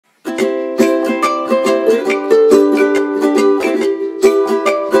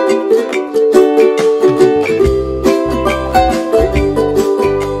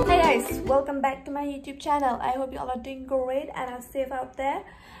channel. I hope you all are doing great and are safe out there.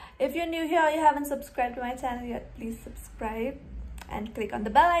 If you're new here or you haven't subscribed to my channel yet, please subscribe and click on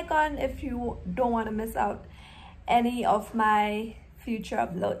the bell icon if you don't want to miss out any of my future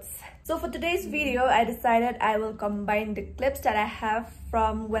uploads. So for today's video, I decided I will combine the clips that I have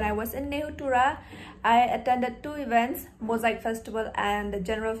from when I was in NEHU TURA. I attended two events, MOSAIC Festival and the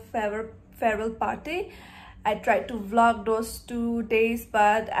General Farewell Party. I tried to vlog those 2 days,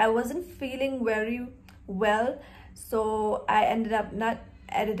 but I wasn't feeling very well, so I ended up not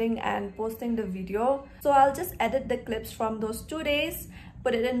editing and posting the video. So I'll just edit the clips from those 2 days,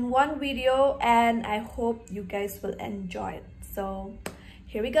 put it in one video, and I hope you guys will enjoy it. So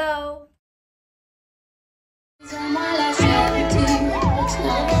here we go. It's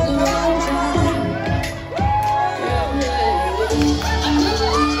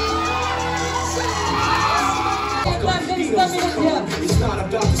not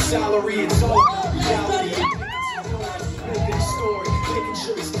about the salary, it's all about reality. Building a story, making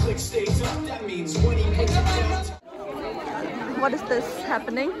sure his click stays up. That means when he makes it down. What is this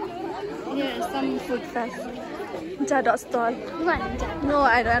happening? Yeah, some food fest. Jadot stall. One. No,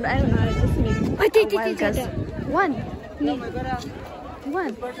 I don't know. I just need a wild guess. One.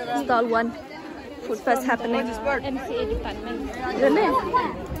 One. Stall one. Food fest happening. MCA department. Really?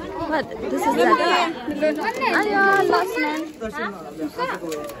 What? This is Jadot. Ayo, last man.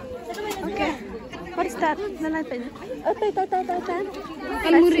 Okay. What is that?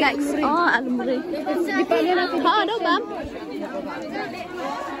 Snacks. Oh, almuri. Oh, no, Bam.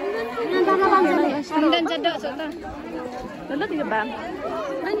 Dan Jadot sota. Look at Bam.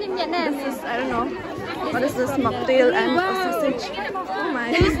 This is, I don't know. What is this? Mocktail and sausage. Oh my.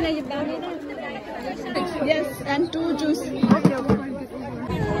 Yes, and 2 juice. Okay.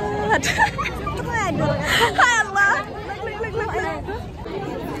 What? Allah. Look.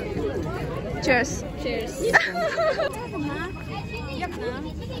 Cheers. Cheers.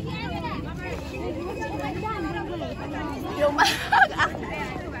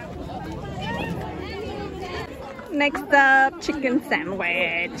 Next up, chicken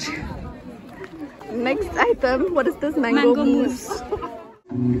sandwich. Next item, what is this? Mango mousse.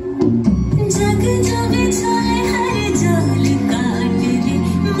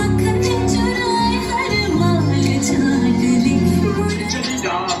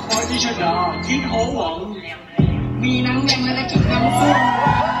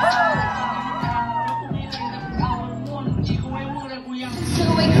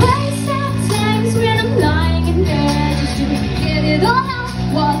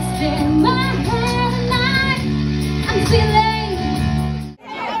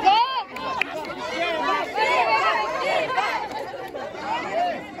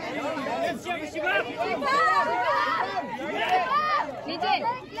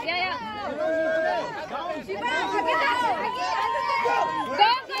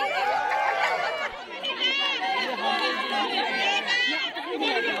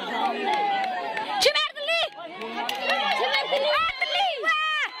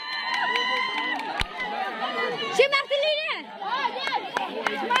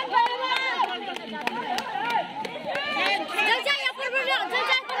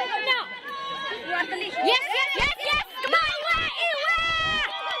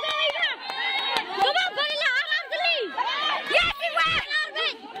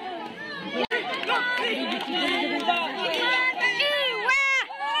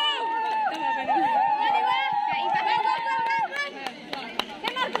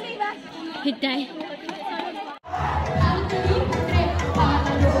 Hidai.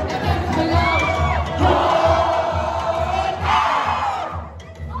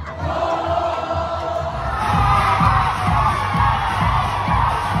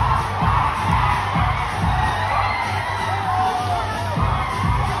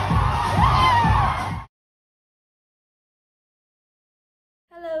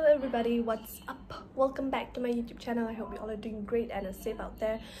 Everybody, what's up? Welcome back to my YouTube channel. I hope you all are doing great and are safe out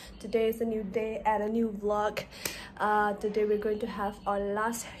there. Today is a new day and a new vlog. Today we're going to have our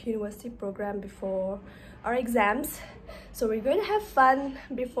last university program before our exams. So we're going to have fun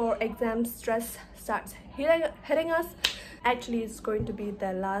before exam stress starts hitting us. Actually, it's going to be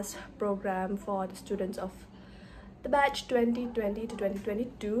the last program for the students of the batch 2020 to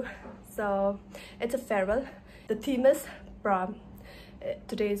 2022. So it's a farewell. The theme is prom.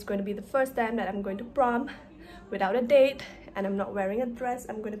 Today is going to be the first time that I'm going to prom without a date, and I'm not wearing a dress.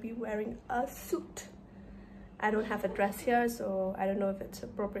 I'm going to be wearing a suit. I don't have a dress here, so I don't know if it's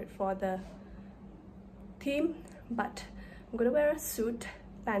appropriate for the theme, but I'm gonna wear a suit,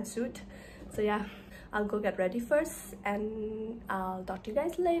 pantsuit. So yeah, I'll go get ready first and I'll talk to you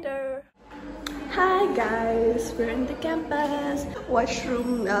guys later. Hi guys, we're in the campus.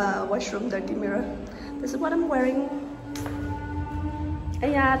 Washroom, dirty mirror. This is what I'm wearing.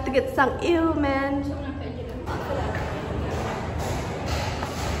 And yeah, to get some ill, man.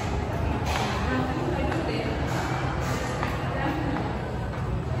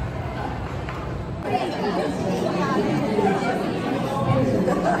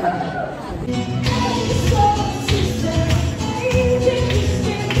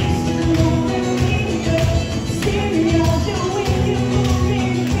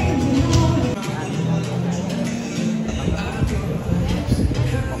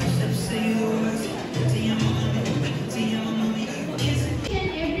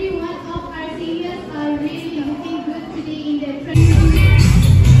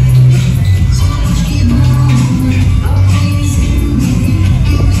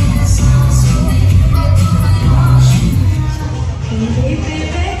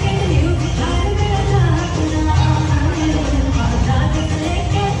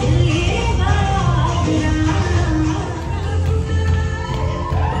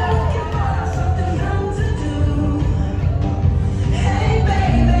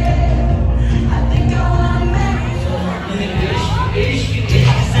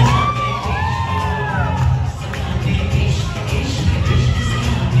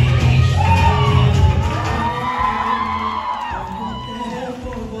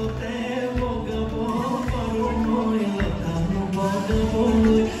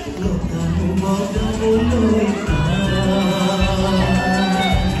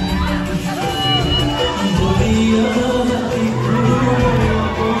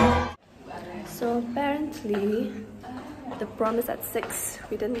 So apparently the prom is at 6.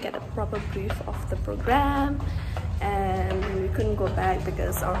 We didn't get a proper brief of the program and we couldn't go back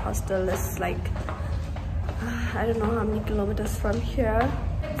because our hostel is like I don't know how many kilometers from here.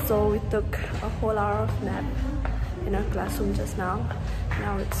 So we took a whole hour of nap in our classroom just now.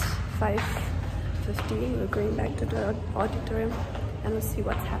 Now it's 5:50. We're going back to the auditorium and we'll see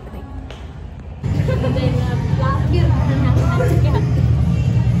what's happening.